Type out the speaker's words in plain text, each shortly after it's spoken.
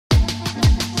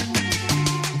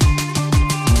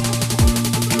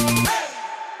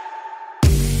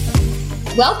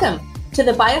Welcome to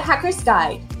the Biohacker's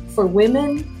Guide for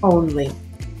Women Only.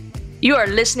 You are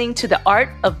listening to The Art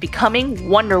of Becoming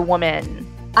Wonder Woman.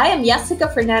 I am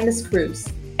Jessica Fernandez-Cruz.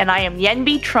 And I am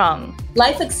Yenbi Trung.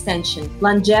 Life extension,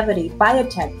 longevity,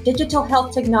 biotech, digital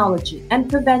health technology, and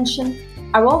prevention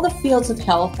are all the fields of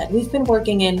health that we've been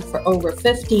working in for over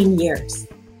 15 years.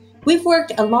 We've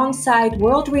worked alongside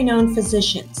world-renowned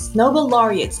physicians, Nobel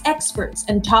laureates, experts,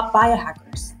 and top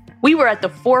biohackers. We were at the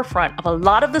forefront of a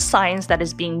lot of the science that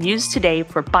is being used today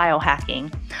for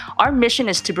biohacking. Our mission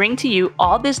is to bring to you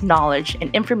all this knowledge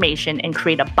and information and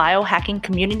create a biohacking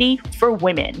community for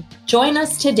women. Join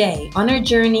us today on our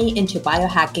journey into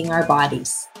biohacking our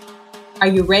bodies. Are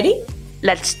you ready?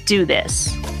 Let's do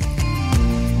this.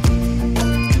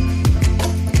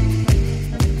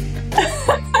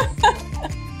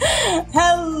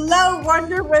 Hello,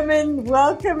 Wonder Women.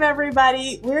 Welcome,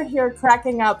 everybody. We're here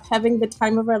cracking up, having the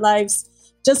time of our lives,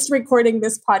 just recording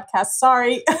this podcast.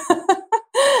 Sorry.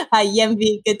 Hi,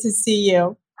 Yenbi. Good to see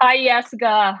you. Hi,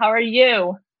 Jessica. How are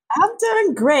you? I'm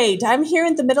doing great. I'm here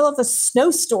in the middle of a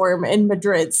snowstorm in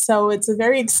Madrid, so it's a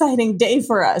very exciting day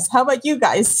for us. How about you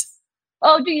guys?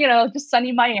 Oh, just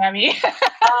sunny Miami.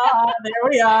 There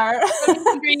we are.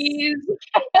 Degrees.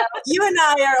 You and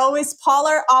I are always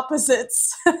polar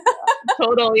opposites.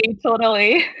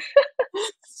 Totally.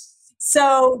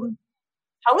 So,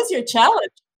 how was your challenge?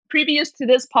 Previous to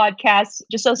this podcast,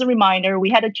 just as a reminder,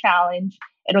 we had a challenge.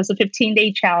 It was a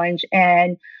 15-day challenge,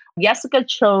 and Jessica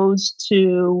chose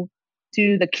to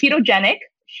do the ketogenic.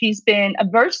 She's been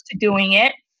averse to doing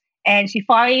it, and she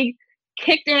finally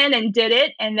kicked in and did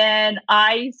it. And then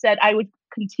I said I would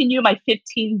continue my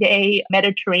 15-day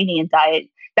Mediterranean diet.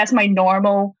 That's my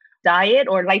normal diet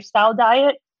or lifestyle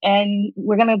diet. And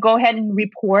we're going to go ahead and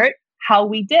report how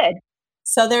we did.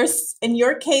 So there's, in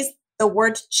your case, the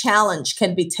word challenge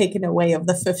can be taken away of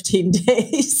the 15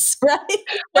 days, right?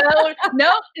 Well,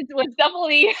 no, it was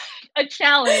definitely a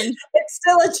challenge. It's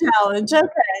still a challenge.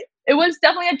 Okay. It was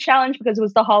definitely a challenge because it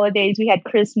was the holidays. We had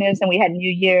Christmas and we had New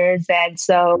Year's. And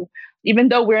so even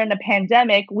though we're in a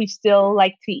pandemic, we still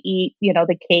like to eat,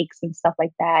 the cakes and stuff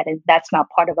like that. And that's not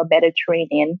part of a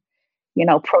Mediterranean,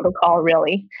 protocol,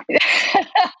 really.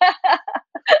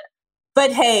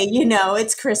 But hey,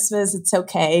 it's Christmas. It's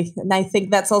okay. And I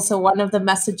think that's also one of the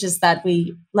messages that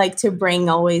we like to bring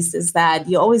always is that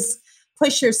you always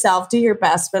push yourself, do your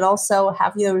best, but also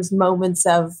have those moments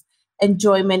of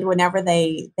enjoyment whenever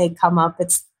they come up.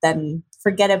 It's then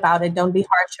forget about it. Don't be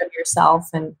harsh on yourself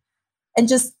and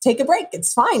just take a break.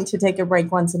 It's fine to take a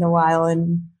break once in a while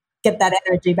and get that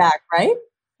energy back, right?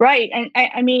 Right. And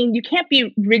I mean, you can't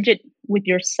be rigid with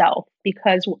yourself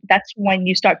because that's when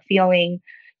you start feeling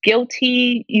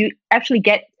guilty. You actually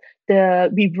get the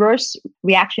reverse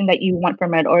reaction that you want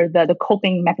from it, or the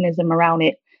coping mechanism around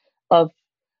it of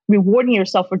rewarding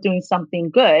yourself for doing something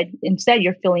good. Instead,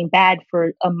 you're feeling bad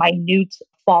for a minute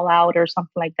fallout or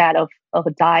something like that of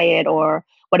a diet or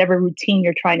whatever routine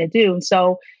you're trying to do. And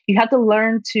so you have to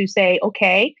learn to say,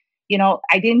 okay,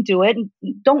 I didn't do it.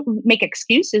 Don't make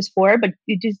excuses for it, but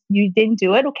you didn't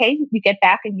do it. Okay, you get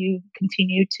back and you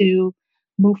continue to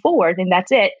move forward, and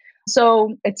that's it.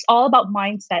 So it's all about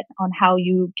mindset on how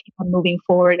you keep on moving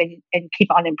forward and keep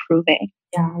on improving.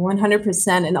 Yeah,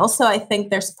 100%. And also, I think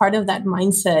there's part of that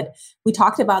mindset. We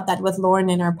talked about that with Lauren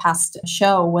in our past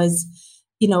show was,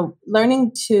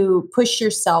 learning to push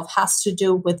yourself has to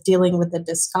do with dealing with the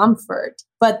discomfort.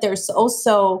 But there's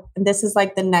also, and this is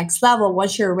like the next level,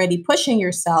 once you're already pushing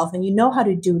yourself and you know how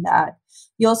to do that,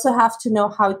 you also have to know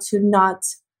how to not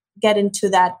get into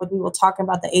that, what we will talk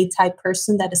about, the A-type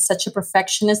person that is such a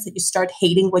perfectionist that you start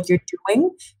hating what you're doing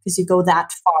because you go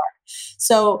that far.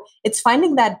 So it's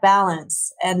finding that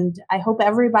balance. And I hope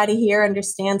everybody here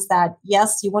understands that,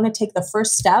 yes, you want to take the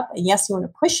first step and yes, you want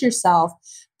to push yourself,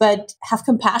 but have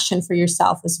compassion for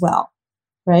yourself as well,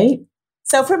 right?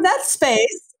 So from that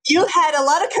space, you had a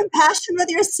lot of compassion with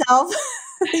yourself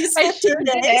these 15 sure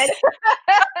days. Did.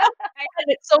 I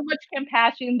had so much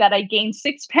compassion that I gained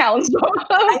 6 pounds.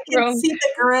 I can see the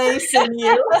grace in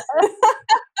you.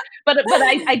 but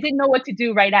I didn't know what to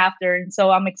do right after. And so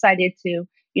I'm excited to,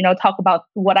 talk about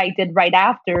what I did right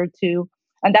after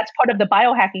and that's part of the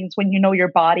biohacking is when you know your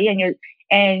body and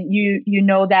you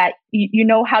know that you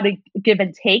know how to give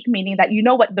and take, meaning that you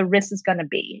know what the risk is going to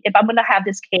be. If I'm going to have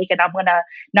this cake and I'm going to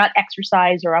not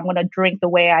exercise or I'm going to drink the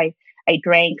way I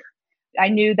drank, I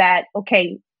knew that,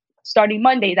 okay, starting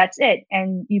Monday, that's it.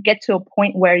 And you get to a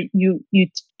point where you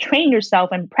train yourself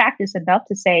and practice enough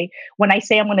to say, when I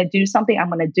say I'm going to do something, I'm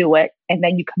going to do it. And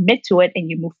then you commit to it and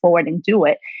you move forward and do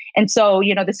it. And so,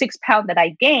 the 6 pounds that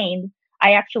I gained,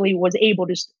 I actually was able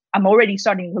to I'm already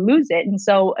starting to lose it.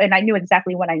 And I knew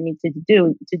exactly what I needed to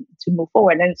do to move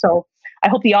forward. And so I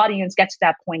hope the audience gets to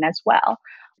that point as well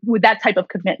with that type of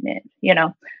commitment, you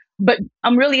know. But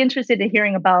I'm really interested in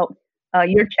hearing about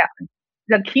your challenge,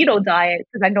 the keto diet,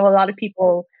 because I know a lot of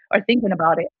people are thinking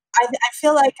about it. I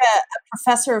feel like a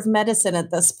professor of medicine at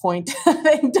this point,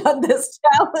 having done this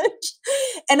challenge.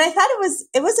 And I thought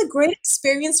it was a great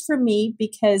experience for me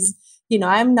because,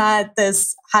 I'm not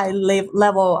this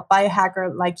level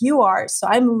biohacker like you are. So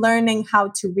I'm learning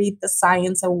how to read the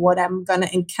science of what I'm going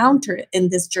to encounter in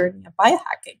this journey of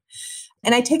biohacking.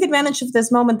 And I take advantage of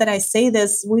this moment that I say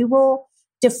this. We will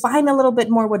define a little bit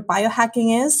more what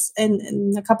biohacking is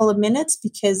in a couple of minutes,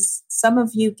 because some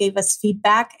of you gave us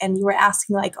feedback and you were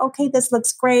asking like, okay, this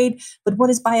looks great, but what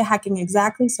is biohacking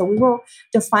exactly? So we will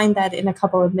define that in a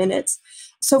couple of minutes.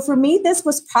 So for me, this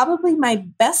was probably my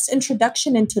best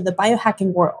introduction into the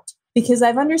biohacking world because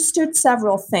I've understood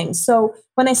several things. So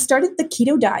when I started the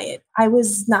keto diet, I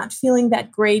was not feeling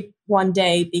that great one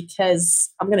day because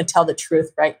I'm going to tell the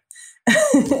truth, right?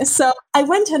 So I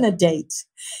went on a date.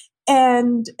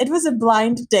 And it was a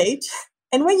blind date.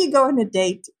 And when you go on a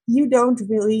date, you don't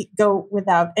really go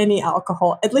without any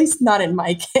alcohol, at least not in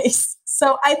my case.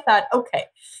 So I thought, okay,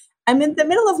 I'm in the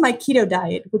middle of my keto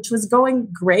diet, which was going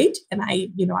great. And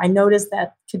I noticed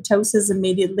that ketosis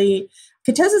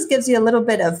gives you a little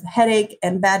bit of headache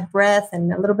and bad breath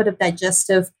and a little bit of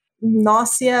digestive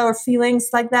nausea or feelings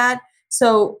like that.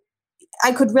 So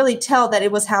I could really tell that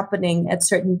it was happening at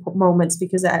certain moments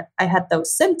because I had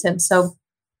those symptoms. So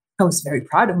I was very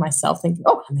proud of myself thinking,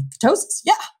 oh, I'm in ketosis.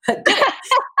 Yeah.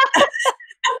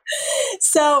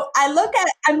 So I'm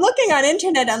looking on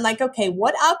internet. I'm like, okay,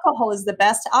 what alcohol is the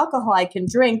best alcohol I can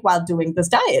drink while doing this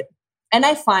diet? And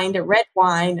I find a red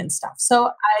wine and stuff. So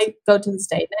I go to this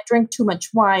date and I drink too much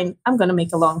wine. I'm going to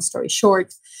make a long story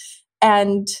short.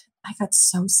 And I got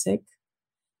so sick.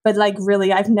 But like,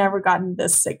 really, I've never gotten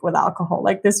this sick with alcohol.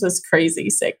 Like, this was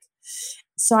crazy sick.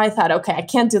 So I thought, okay, I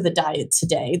can't do the diet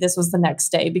today. This was the next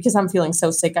day because I'm feeling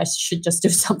so sick. I should just do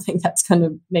something that's going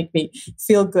to make me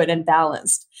feel good and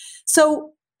balanced.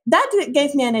 So that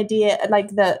gave me an idea,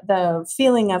 like the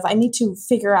feeling of I need to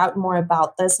figure out more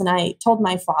about this. And I told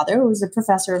my father, who's a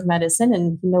professor of medicine,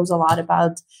 and he knows a lot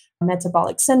about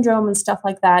metabolic syndrome and stuff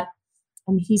like that.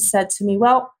 And he said to me,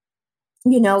 well,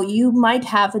 you might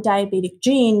have a diabetic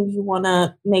gene. You want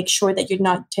to make sure that you're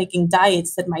not taking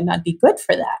diets that might not be good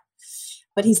for that.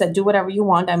 But he said, do whatever you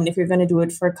want. I mean, if you're going to do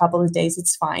it for a couple of days,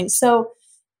 it's fine. So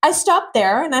I stopped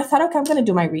there and I thought, okay, I'm going to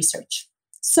do my research.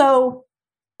 So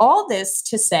all this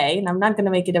to say, and I'm not going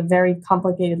to make it a very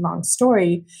complicated, long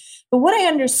story, but what I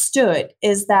understood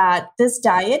is that this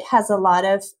diet has a lot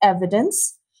of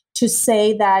evidence to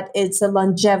say that it's a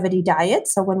longevity diet.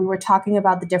 So when we were talking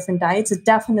about the different diets, it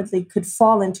definitely could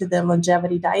fall into the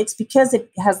longevity diets because it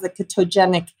has the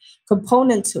ketogenic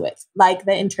component to it, like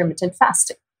the intermittent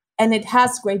fasting. And it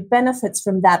has great benefits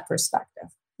from that perspective.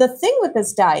 The thing with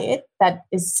this diet that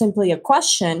is simply a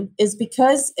question is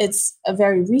because it's a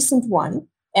very recent one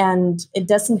and it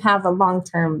doesn't have a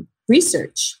long-term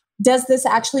research. Does this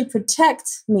actually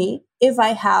protect me if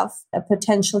I have a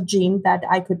potential gene that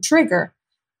I could trigger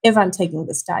if I'm taking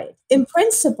this diet? In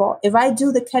principle, if I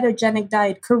do the ketogenic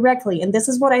diet correctly, and this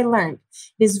is what I learned,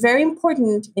 it is very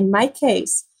important in my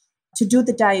case to do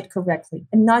the diet correctly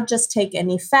and not just take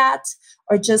any fat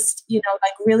or just,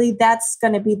 like really that's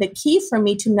going to be the key for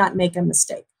me to not make a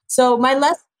mistake. So my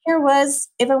lesson here was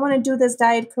if I want to do this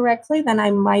diet correctly, then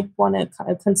I might want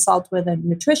to consult with a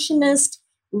nutritionist,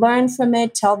 learn from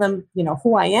it, tell them,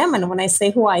 who I am. And when I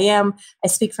say who I am, I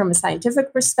speak from a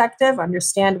scientific perspective,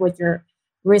 understand what your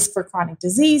risk for chronic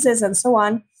diseases and so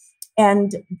on.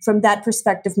 And from that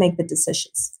perspective, make the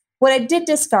decisions. What I did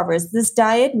discover is this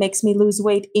diet makes me lose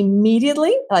weight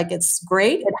immediately. Like it's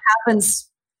great. It happens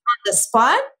on the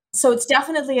spot. So it's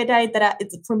definitely a diet that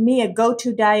it's for me, a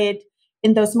go-to diet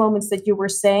in those moments that you were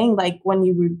saying, like when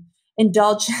you would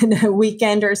indulge in a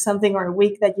weekend or something or a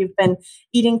week that you've been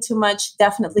eating too much.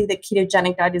 Definitely the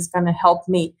ketogenic diet is going to help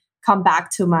me come back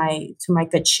to my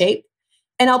good shape.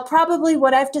 And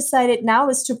what I've decided now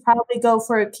is to probably go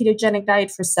for a ketogenic diet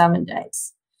for 7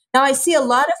 days. Now, I see a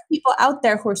lot of people out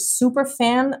there who are super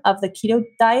fan of the keto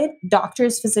diet,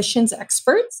 doctors, physicians,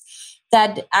 experts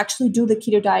that actually do the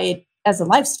keto diet as a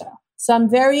lifestyle. So I'm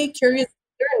very curious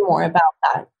to learn more about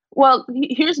that. Well,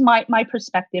 here's my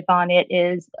perspective on it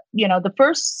is, the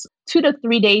first 2 to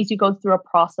 3 days you go through a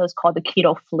process called the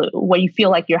keto flu, where you feel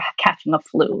like you're catching a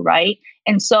flu, right?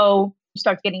 And so you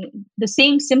start getting the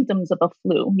same symptoms of a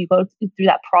flu. You go through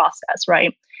that process,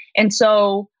 right? And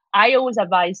so I always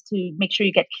advise to make sure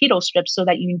you get keto strips so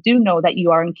that you do know that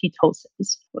you are in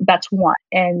ketosis. That's one,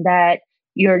 and that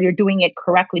you're doing it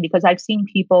correctly, because I've seen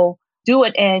people do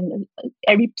it, and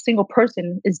every single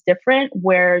person is different.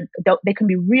 Where they can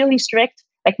be really strict,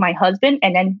 like my husband,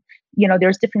 and then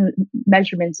there's different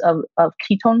measurements of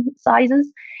ketone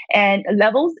sizes and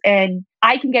levels, and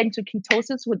I can get into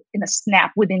ketosis in a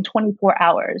snap within 24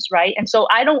 hours, right? And so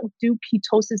I don't do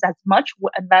ketosis as much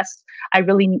unless I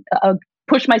really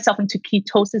push myself into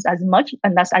ketosis as much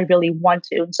unless I really want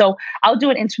to. So I'll do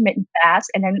an intermittent fast,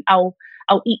 and then I'll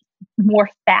eat more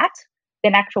fat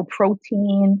than actual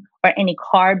protein or any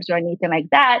carbs or anything like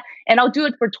that. And I'll do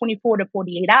it for 24 to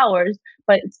 48 hours,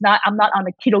 but I'm not on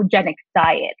a ketogenic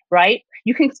diet, right?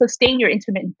 You can sustain your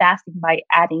intermittent fasting by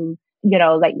adding,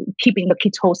 like keeping the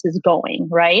ketosis going,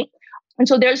 right? And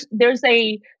so there's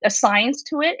a science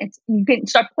to it. You can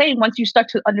start playing once you start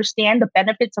to understand the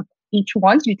benefits of each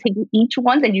one. So you take each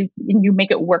one and you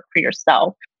make it work for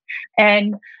yourself.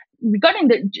 And regarding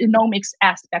the genomics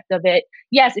aspect of it,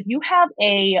 yes, if you have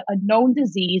a known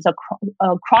disease,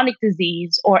 a chronic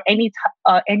disease, or any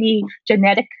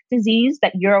genetic disease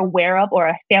that you're aware of, or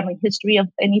a family history of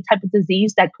any type of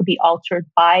disease that could be altered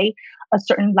by a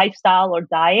certain lifestyle or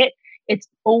diet, it's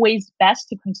always best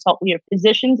to consult with your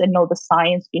physicians and know the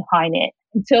science behind it.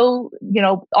 Until,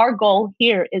 our goal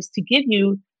here is to give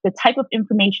you the type of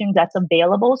information that's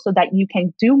available so that you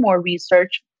can do more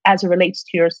research as it relates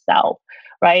to yourself,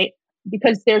 right?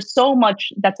 Because there's so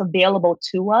much that's available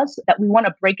to us that we want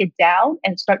to break it down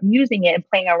and start using it and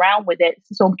playing around with it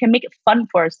so we can make it fun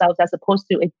for ourselves as opposed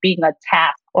to it being a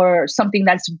task or something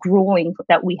that's grueling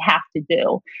that we have to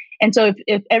do. And so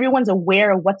if everyone's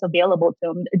aware of what's available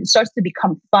to them, it starts to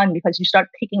become fun because you start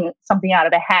picking something out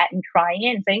of a hat and trying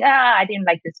it and saying, I didn't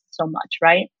like this so much,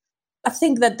 right? I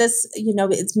think that this,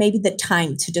 it's maybe the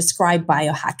time to describe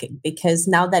biohacking, because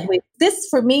now that this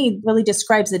for me really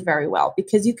describes it very well,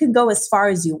 because you can go as far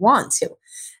as you want to.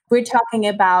 We're talking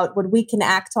about what we can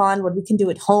act on, what we can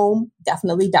do at home.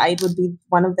 Definitely diet would be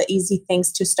one of the easy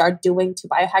things to start doing to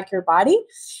biohack your body.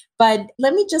 But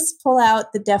let me just pull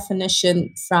out the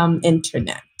definition from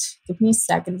internet. Give me a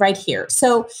second right here.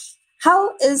 So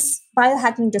how is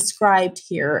biohacking described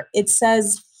here? It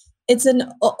says, it's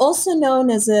also known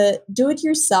as a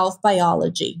do-it-yourself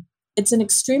biology. It's an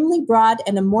extremely broad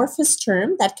and amorphous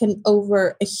term that can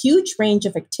over a huge range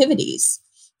of activities,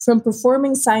 from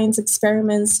performing science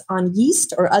experiments on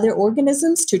yeast or other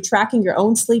organisms to tracking your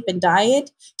own sleep and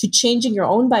diet to changing your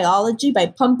own biology by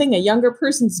pumping a younger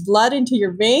person's blood into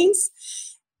your veins.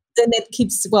 Then it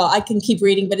keeps, I can keep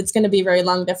reading, but it's going to be a very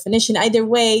long definition. Either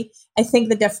way, I think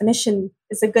the definition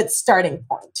is a good starting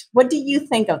point. What do you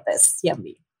think of this,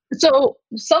 Yemi? So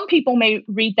some people may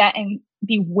read that and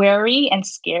be wary and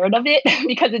scared of it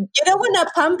because you don't want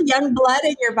to pump young blood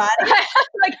in your body.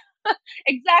 Like,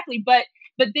 exactly. But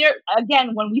there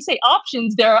again, when we say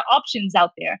options, there are options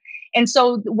out there. And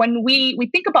so when we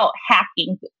think about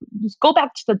hacking, just go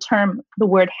back to the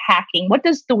word hacking. What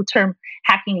does the term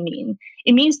hacking mean?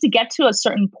 It means to get to a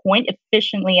certain point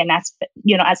efficiently and as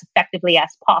effectively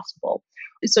as possible.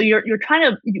 So you're trying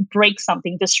to break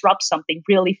something, disrupt something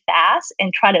really fast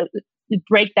and try to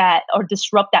break that or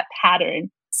disrupt that pattern.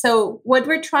 So what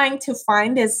we're trying to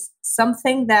find is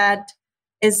something that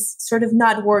is sort of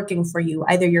not working for you.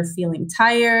 Either you're feeling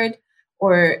tired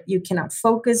or you cannot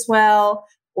focus well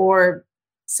or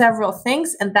several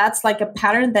things. And that's like a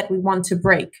pattern that we want to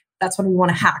break. That's what we want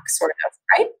to hack, sort of,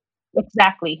 right?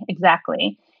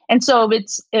 Exactly. And so if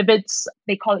it's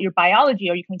they call it your biology,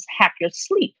 or you can hack your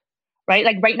sleep. Right?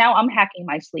 Like right now, I'm hacking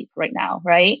my sleep right now,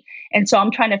 right? And so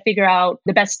I'm trying to figure out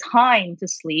the best time to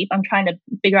sleep. I'm trying to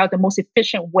figure out the most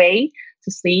efficient way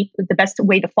to sleep, the best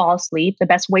way to fall asleep, the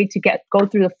best way to go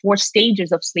through the 4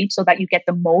 stages of sleep so that you get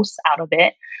the most out of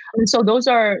it. And so those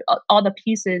are all the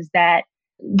pieces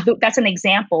that's an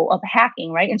example of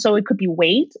hacking, right? And so it could be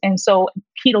weight. And so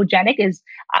ketogenic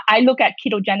I look at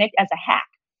ketogenic as a hack.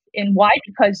 And why?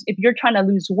 Because if you're trying to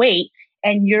lose weight,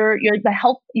 and you're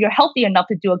healthy enough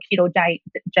to do a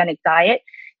ketogenic diet,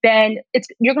 then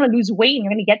you're going to lose weight and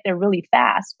you're going to get there really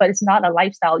fast. But it's not a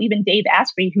lifestyle. Even Dave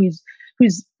Asprey, whose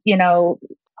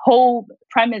whole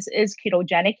premise is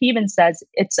ketogenic, he even says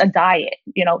it's a diet,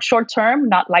 short term,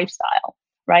 not lifestyle,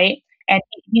 right? And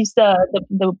he's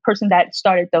the person that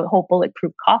started the whole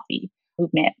bulletproof coffee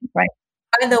movement, right?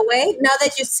 By the way, now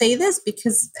that you say this,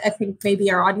 because I think maybe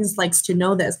our audience likes to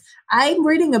know this, I'm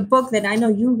reading a book that I know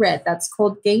you read that's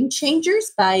called Game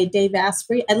Changers by Dave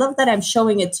Asprey. I love that I'm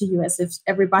showing it to you as if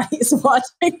everybody is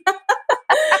watching.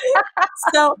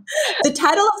 So the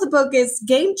title of the book is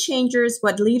Game Changers,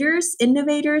 What Leaders,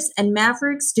 Innovators, and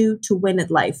Mavericks Do to Win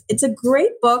at Life. It's a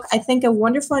great book. I think a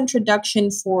wonderful introduction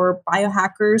for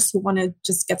biohackers who want to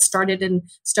just get started and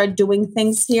start doing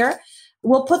things here.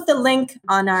 We'll put the link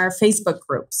on our Facebook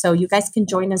group, so you guys can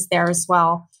join us there as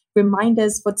well. Remind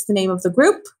us, what's the name of the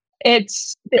group?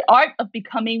 It's The Art of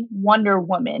Becoming Wonder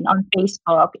Woman on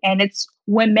Facebook, and it's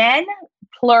women,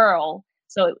 plural.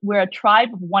 So we're a tribe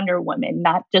of Wonder Women,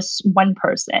 not just one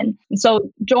person. And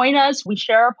so join us. We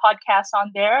share our podcast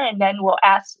on there, and then we'll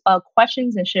ask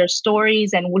questions and share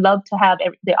stories. And we'd love to have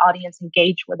the audience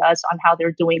engage with us on how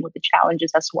they're doing with the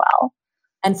challenges as well.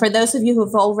 And for those of you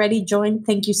who've already joined,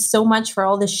 thank you so much for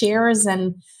all the shares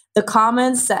and the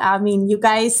comments. I mean, you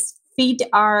guys feed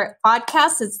our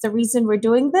podcast. It's the reason we're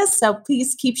doing this. So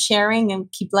please keep sharing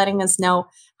and keep letting us know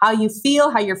how you feel,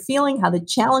 how you're feeling, how the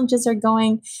challenges are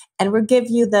going. And we'll give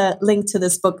you the link to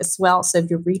this book as well. So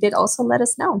if you read it, also let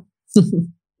us know.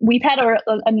 We've had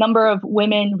a number of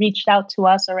women reached out to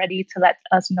us already to let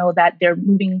us know that they're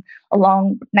moving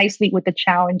along nicely with the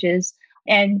challenges.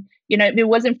 And, if it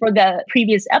wasn't for the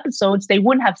previous episodes, they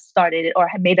wouldn't have started it or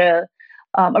have made a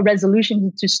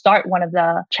resolution to start one of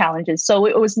the challenges. So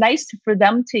it was nice for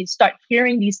them to start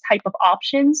hearing these type of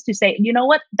options to say, you know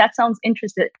what, that sounds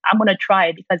interesting. I'm going to try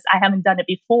it because I haven't done it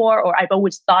before, or I've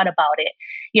always thought about it,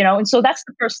 And so that's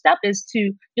the first step, is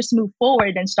to just move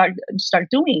forward and start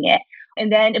doing it.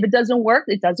 And then if it doesn't work,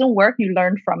 it doesn't work. You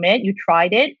learn from it. You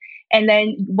tried it. And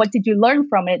then what did you learn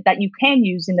from it that you can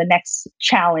use in the next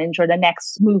challenge or the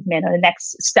next movement or the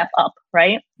next step up,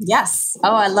 right? Yes.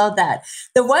 Oh, I love that.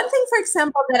 The one thing, for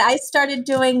example, that I started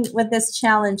doing with this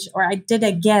challenge, or I did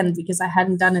again because I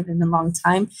hadn't done it in a long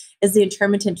time, is the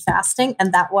intermittent fasting.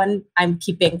 And that one I'm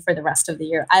keeping for the rest of the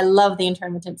year. I love the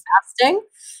intermittent fasting.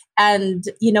 And,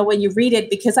 when you read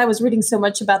it, because I was reading so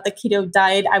much about the keto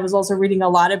diet, I was also reading a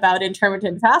lot about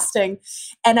intermittent fasting.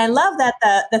 And I love that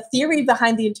the theory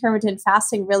behind the intermittent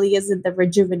fasting really isn't the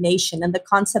rejuvenation and the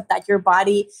concept that your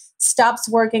body stops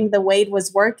working the way it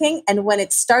was working. And when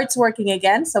it starts working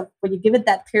again, so when you give it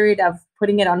that period of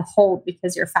putting it on hold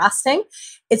because you're fasting,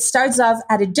 it starts off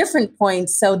at a different point.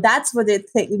 So that's what it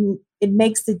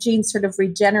makes the genes sort of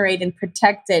regenerate and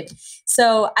protect it.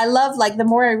 So I love, the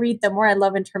more I read, the more I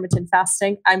love intermittent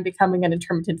fasting. I'm becoming an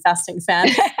intermittent fasting fan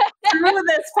through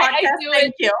this podcast.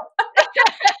 Thank you.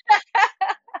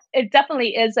 It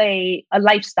definitely is a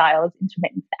lifestyle of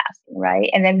intermittent fasting, right?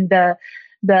 And then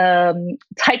the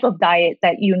type of diet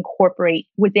that you incorporate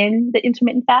within the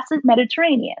intermittent fast is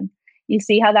Mediterranean. You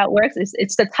see how that works?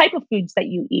 It's the type of foods that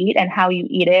you eat and how you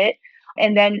eat it.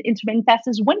 And then intermittent fast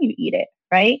is when you eat it,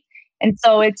 right? And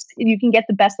so you can get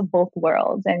the best of both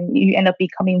worlds and you end up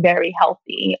becoming very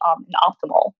healthy and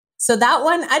optimal. So that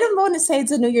one, I don't want to say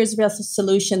it's a New Year's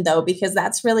resolution though, because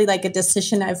that's really like a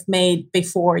decision I've made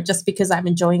before just because I'm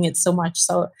enjoying it so much.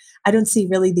 So I don't see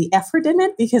really the effort in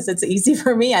it because it's easy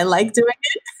for me. I like doing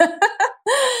it.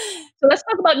 So let's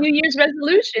talk about New Year's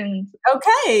resolutions.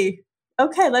 Okay,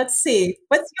 let's see.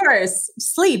 What's yours?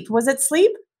 Sleep. Was it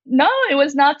sleep? No, it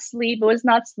was not sleep. It was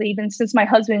not sleep. And since my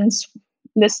husband's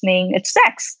listening, it's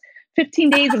sex. 15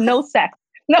 days of no sex.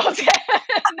 No, no, I'm just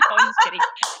kidding.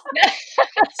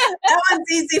 That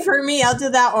one's easy for me. I'll do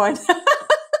that one.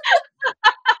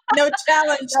 No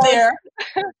challenge there.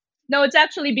 No, it's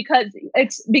actually because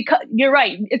you're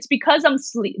right. It's because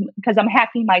I'm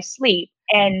hacking my sleep,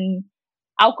 and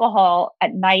alcohol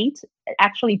at night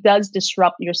actually does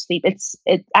disrupt your sleep.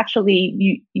 It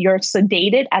actually you're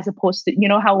sedated as opposed to,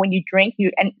 how when you drink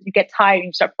you get tired and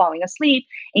you start falling asleep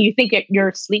and you think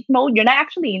you're sleep mode. You're not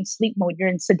actually in sleep mode. You're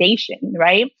in sedation,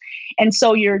 right? And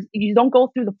so you don't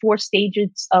go through the 4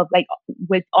 stages of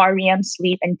with REM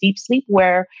sleep and deep sleep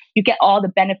where you get all the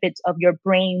benefits of your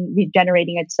brain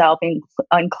regenerating itself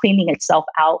and cleaning itself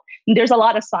out. And there's a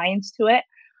lot of science to it.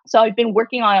 So I've been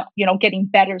working on, getting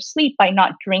better sleep by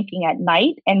not drinking at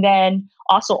night, and then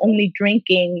also only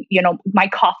drinking, my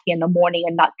coffee in the morning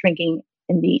and not drinking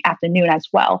in the afternoon as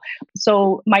well.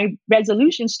 So my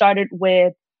resolution started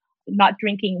with not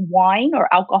drinking wine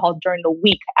or alcohol during the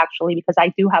week, actually, because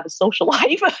I do have a social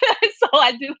life. So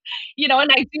I do,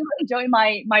 and I do enjoy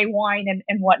my wine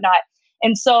and whatnot.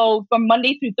 And so from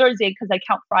Monday through Thursday, because I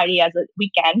count Friday as a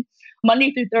weekend,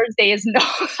 Monday through Thursday is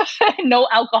no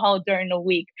alcohol during the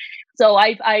week. So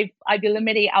I've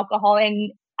eliminated alcohol,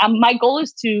 and my goal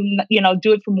is to,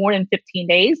 do it for more than 15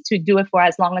 days, to do it for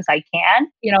as long as I can.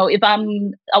 If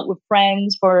I'm out with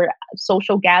friends for a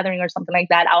social gathering or something like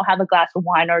that, I'll have a glass of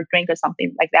wine or a drink or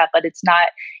something like that. But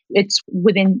it's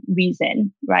within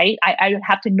reason, right? I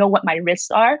have to know what my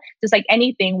risks are. Just like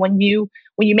anything, when you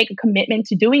make a commitment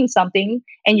to doing something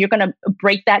and you're going to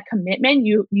break that commitment,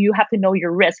 you have to know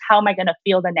your risk. How am I going to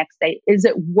feel the next day? Is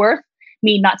it worth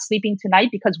me not sleeping tonight?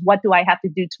 Because what do I have to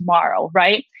do tomorrow,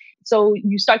 right? So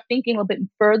you start thinking a little bit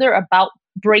further about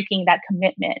breaking that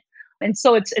commitment. And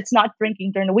so it's not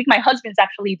drinking during the week. My husband's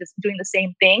actually just doing the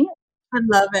same thing. I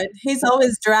love it. He's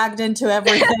always dragged into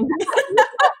everything.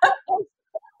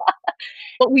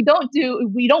 But we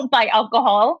don't buy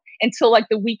alcohol until like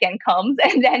the weekend comes.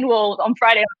 And then we'll on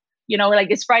Friday, we're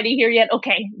like, is Friday here yet?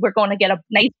 Okay, we're going to get a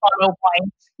nice bottle of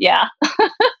wine. Yeah.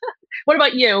 What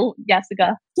about you,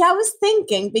 Jessica? Yeah, I was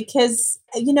thinking because,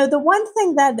 the one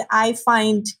thing that I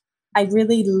find I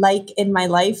really like in my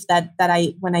life that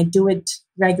when I do it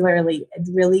regularly, it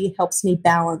really helps me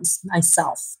balance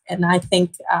myself. And I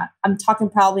think I'm talking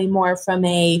probably more from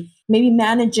maybe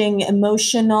managing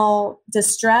emotional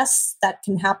distress that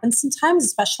can happen sometimes,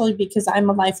 especially because I'm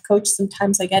a life coach.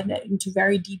 Sometimes I get into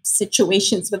very deep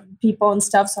situations with people and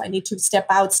stuff. So I need to step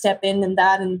out, step in and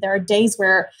that. And there are days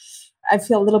where I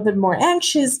feel a little bit more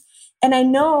anxious. And I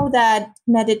know that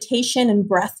meditation and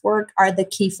breath work are the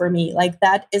key for me. Like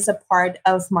that is a part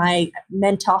of my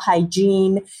mental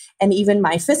hygiene and even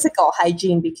my physical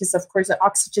hygiene, because of course,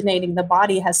 oxygenating the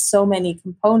body has so many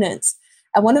components.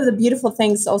 And one of the beautiful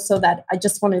things also that I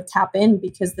just want to tap in,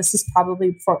 because this is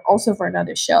probably for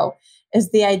another show, is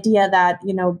the idea that,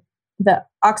 the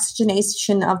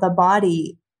oxygenation of the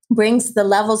body brings the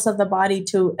levels of the body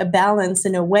to a balance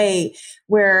in a way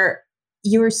where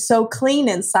you're so clean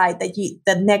inside that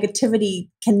the negativity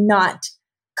cannot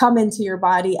come into your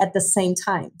body at the same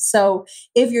time. So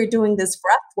if you're doing this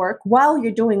breath work, while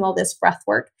you're doing all this breath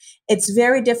work, it's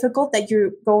very difficult that you're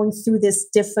going through this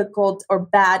difficult or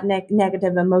bad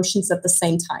negative emotions at the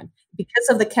same time. Because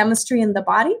of the chemistry in the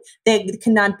body, they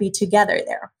cannot be together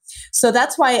there. So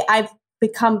that's why I've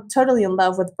become totally in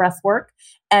love with breath work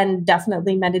and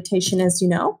definitely meditation, as you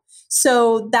know.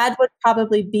 So that would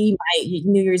probably be my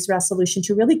New Year's resolution,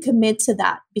 to really commit to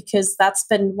that, because that's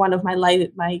been one of my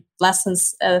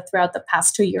lessons throughout the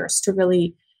past 2 years, to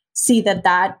really see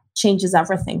that changes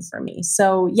everything for me.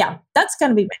 So yeah, that's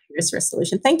going to be my New Year's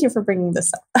resolution. Thank you for bringing this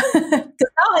up.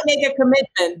 Because now I make a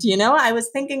commitment, I was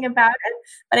thinking about it,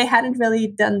 but I hadn't really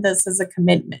done this as a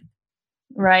commitment.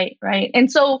 Right. And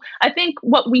so I think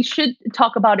what we should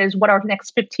talk about is what our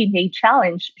next 15-day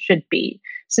challenge should be,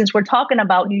 since we're talking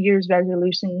about New Year's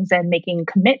resolutions and making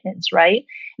commitments, right?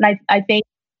 And I think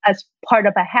as part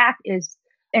of a hack is,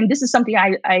 and this is something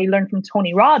I learned from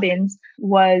Tony Robbins,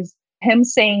 was him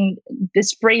saying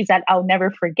this phrase that I'll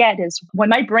never forget is, when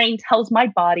my brain tells my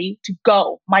body to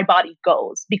go, my body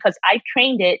goes, because I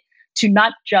trained it to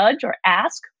not judge or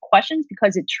ask questions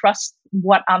because it trusts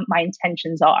what my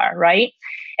intentions are, right?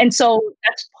 And so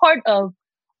that's part of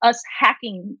us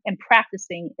hacking and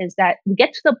practicing, is that we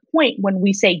get to the point when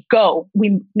we say go,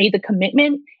 we made the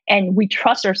commitment and we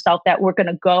trust ourselves that we're going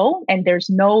to go, and there's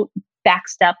no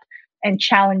backstep and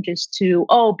challenges to,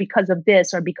 because of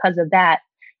this or because of that,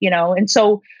 and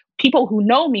so people who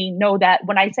know me know that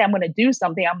when I say I'm going to do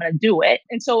something, I'm going to do it.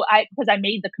 And so because I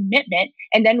made the commitment,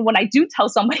 and then when I do tell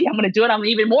somebody I'm going to do it, I'm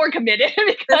even more committed.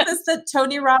 This is the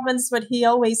Tony Robbins, what he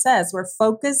always says, where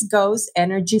focus goes,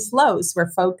 energy flows.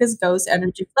 Where focus goes,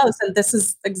 energy flows. And this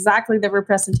is exactly the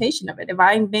representation of it. If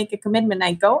I make a commitment,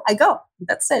 I go.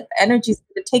 That's it. Energy is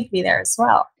going to take me there as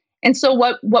well. And so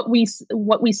what we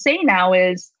say now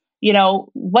is,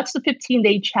 what's the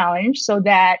 15-day challenge, so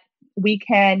that we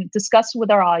can discuss with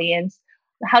our audience,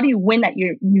 how do you win at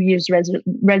your New Year's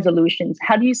resolutions?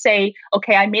 How do you say,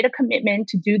 okay, I made a commitment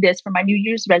to do this for my New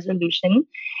Year's resolution,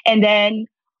 and then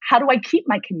how do I keep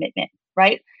my commitment,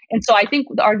 right? And so I think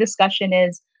our discussion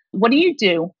is, what do you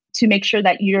do to make sure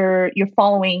that you're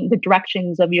following the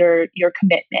directions of your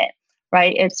commitment,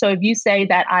 right? And so if you say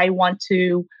that I want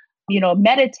to,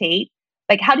 meditate,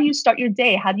 like, how do you start your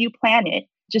day? How do you plan it?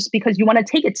 Just because you want to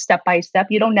take it step by step,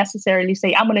 you don't necessarily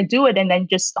say, I'm going to do it and then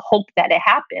just hope that it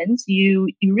happens. You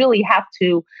really have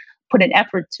to put an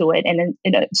effort to it, and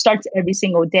it starts every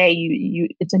single day.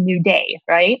 It's a new day,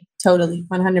 right? Totally,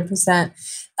 100%.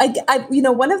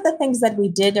 One of the things that we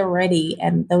did already,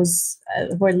 and those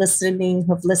who are listening,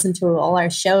 who have listened to all our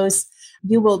shows,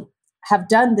 you will have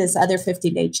done this other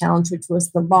 50-day challenge, which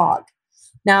was the log.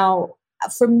 Now,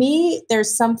 for me,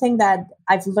 there's something that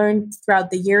I've learned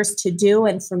throughout the years to do.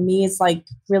 And for me, it's like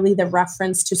really the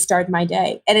reference to start my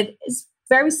day. And it is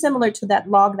very similar to that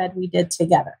log that we did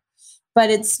together. But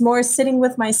it's more sitting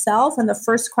with myself. And the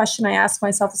first question I ask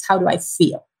myself is, how do I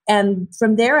feel? And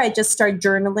from there, I just start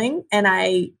journaling and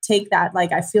I take that,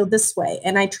 like, I feel this way.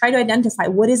 And I try to identify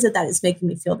what is it that is making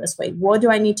me feel this way? What do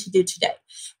I need to do today?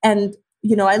 And,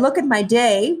 I look at my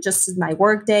day, just as my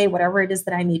work day, whatever it is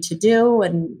that I need to do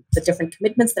and the different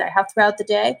commitments that I have throughout the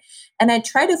day. And I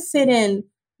try to fit in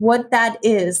what that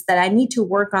is that I need to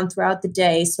work on throughout the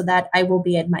day so that I will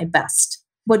be at my best.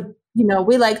 What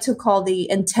we like to call the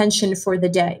intention for the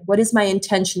day. What is my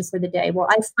intention for the day? Well,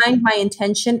 I find my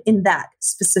intention in that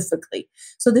specifically.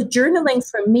 So the journaling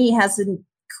for me has a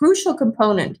crucial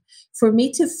component for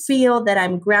me to feel that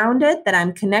I'm grounded, that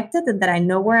I'm connected, and that I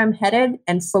know where I'm headed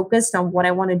and focused on what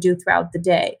I want to do throughout the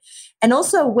day. And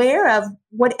also aware of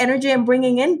what energy I'm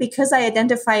bringing in because I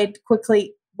identified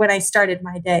quickly when I started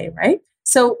my day, right?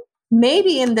 So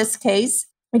maybe in this case,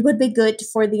 it would be good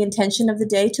for the intention of the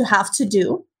day to have to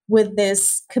do with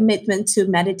this commitment to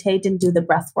meditate and do the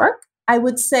breath work. I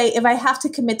would say if I have to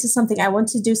commit to something, I want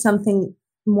to do something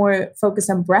more focused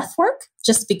on breath work,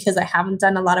 just because I haven't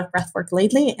done a lot of breath work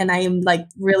lately. And I am like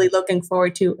really looking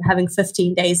forward to having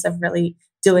 15 days of really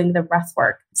doing the breath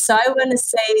work. So I want to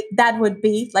say that would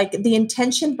be like the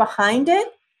intention behind it.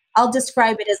 I'll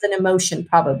describe it as an emotion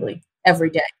probably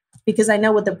every day because I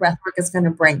know what the breath work is going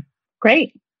to bring.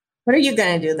 Great. What are you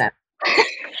going to do then?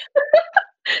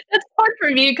 That's hard for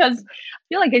me because I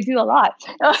feel like I do a lot.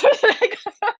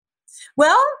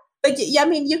 Well, but yeah, I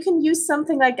mean, you can use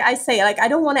something like I say, like, I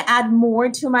don't want to add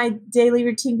more to my daily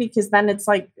routine because then it's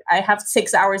like I have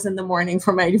 6 hours in the morning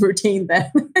for my routine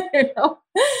then,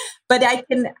 but I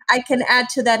can add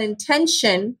to that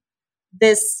intention,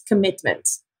 this commitment.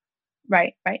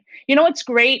 Right. What's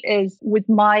great is with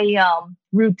my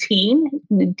routine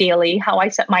daily, how I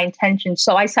set my intention.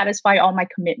 So I satisfy all my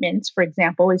commitments. For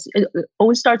example, it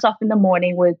always starts off in the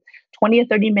morning with 20 or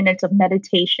 30 minutes of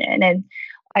meditation. And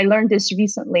I learned this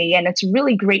recently, and it's a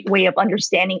really great way of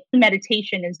understanding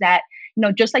meditation is that,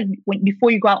 just like before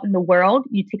you go out in the world,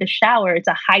 you take a shower, it's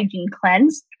a hygiene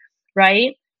cleanse,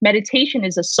 right? Meditation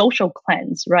is a social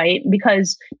cleanse, right?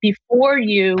 Because before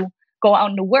you go out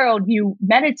in the world, you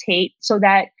meditate so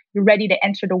that you're ready to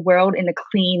enter the world in a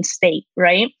clean state,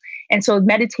 right? And so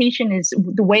meditation is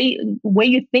the way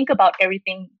you think about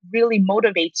everything really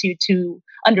motivates you to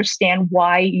understand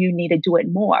why you need to do it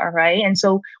more, right? And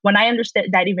so when I understood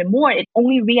that even more, it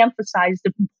only reemphasized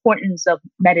the importance of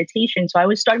meditation. So I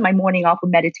always start my morning off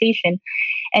with meditation.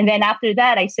 And then after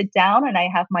that, I sit down and I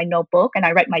have my notebook and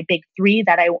I write my big three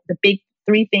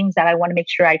things that I want to make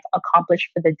sure I've accomplished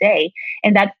for the day.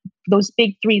 And that those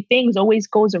big three things always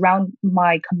goes around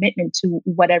my commitment to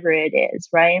whatever it is,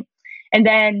 right? And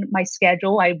then my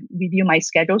schedule, I review my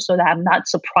schedule so that I'm not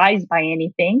surprised by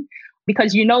anything.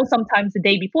 Because sometimes the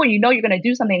day before, you're going to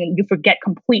do something and you forget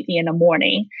completely in the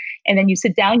morning. And then you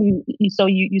sit down,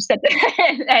 you set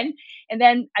the, and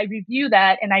then I review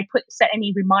that and I set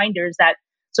any reminders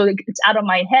so it's out of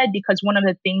my head, because one of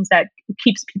the things that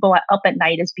keeps people up at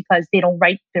night is because they don't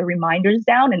write their reminders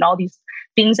down and all these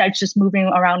things that's just moving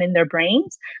around in their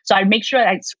brains. So I make sure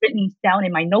that it's written down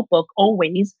in my notebook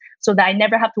always so that I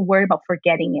never have to worry about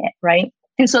forgetting it, right?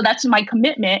 And so that's my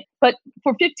commitment. But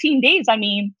for 15 days, I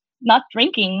mean, not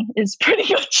drinking is pretty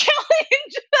good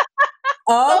challenge.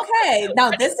 Okay.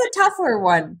 Now, this is a tougher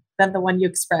one than the one you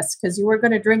expressed because you were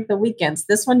going to drink the weekends.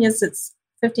 This one is it's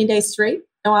 15 days straight,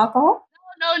 no alcohol?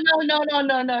 No. I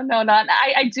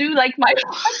do like my.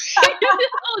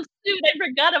 Oh, shoot, I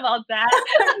forgot about that.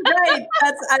 Right.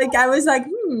 I was like,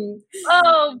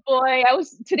 Oh boy,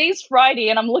 today's Friday,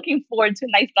 and I'm looking forward to a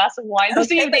nice glass of wine.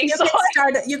 Okay,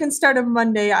 you can start on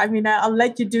Monday. I mean, I'll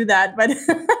let you do that, but.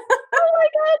 Oh my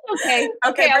God.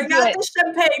 Okay. Bring out the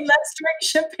champagne. Let's drink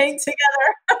champagne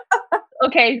together.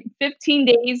 Okay, 15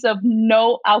 days of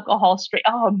no alcohol straight.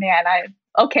 Oh man,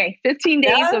 15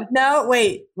 days of. No,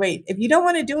 wait. If you don't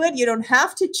want to do it, you don't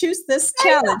have to choose this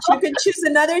challenge. You can choose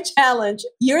another challenge.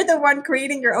 You're the one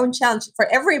creating your own challenge for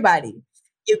everybody.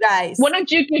 You guys. Why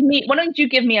don't you give me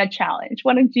a challenge?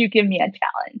 What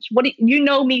you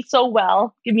know me so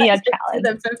well. Give me a challenge.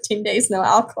 The 15 days no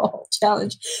alcohol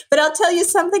challenge. But I'll tell you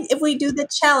something. If we do the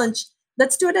challenge,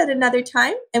 let's do it at another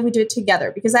time and we do it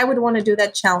together because I would want to do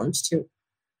that challenge too.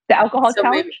 The alcohol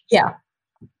challenge? Yeah.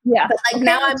 But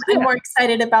now I'm more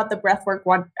excited about the breathwork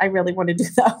one. I really want to do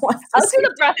that one. I'll do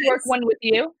the breathwork one with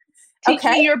you. Teach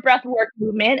me your breathwork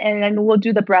movement, and then we'll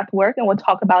do the breathwork, and we'll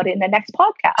talk about it in the next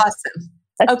podcast. Awesome.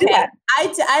 Let's do that.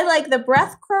 I like the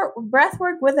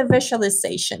breathwork with a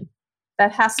visualization.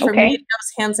 That has, for Okay. me, it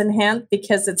goes hands in hand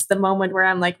because it's the moment where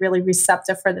I'm like really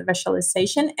receptive for the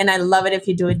visualization. And I love it if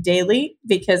you do it daily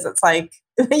because it's like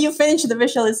when you finish the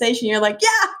visualization, you're like,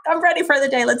 yeah, I'm ready for the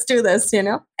day. Let's do this,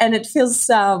 And it feels,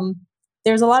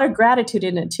 there's a lot of gratitude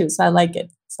in it too. So I like it.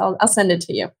 So I'll send it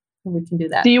to you and we can do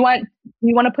that. Do you want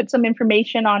to put some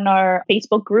information on our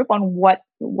Facebook group on what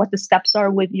the steps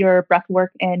are with your breath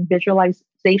work and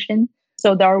visualization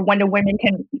so that our Wonder Women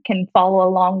can follow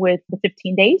along with the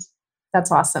 15 days? That's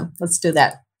awesome. Let's do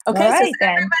that. Okay, All so right, is then.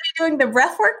 everybody doing the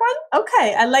breathwork one?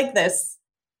 Okay, I like this.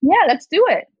 Yeah, let's do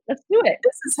it. Let's do it.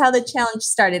 This is how the challenge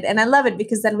started. And I love it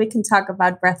because then we can talk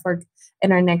about breathwork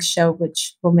in our next show,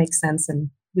 which will make sense. And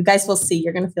you guys will see.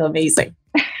 You're going to feel amazing.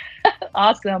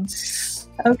 Awesome.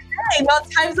 Okay, well,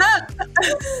 time's up.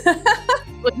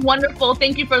 It was wonderful.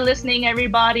 Thank you for listening,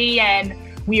 everybody. And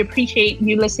we appreciate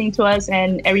you listening to us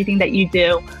and everything that you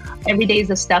do. Every day is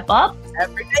a step up.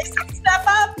 Every day's a step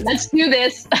up. Let's do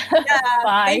this. Yeah,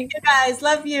 Bye. Thank you, guys.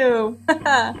 Love you.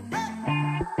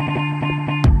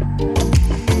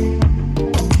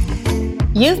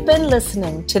 You've been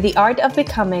listening to The Art of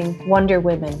Becoming Wonder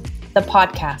Women, the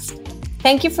podcast.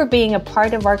 Thank you for being a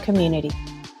part of our community.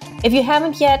 If you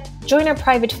haven't yet, join our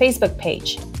private Facebook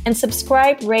page and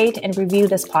subscribe, rate, and review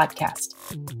this podcast.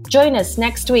 Join us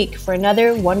next week for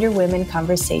another Wonder Women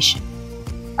conversation.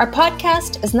 Our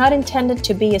podcast is not intended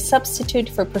to be a substitute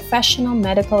for professional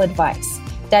medical advice,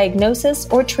 diagnosis,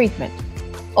 or treatment.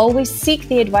 Always seek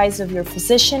the advice of your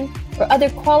physician or other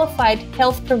qualified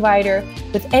health provider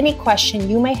with any question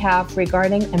you may have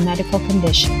regarding a medical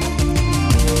condition.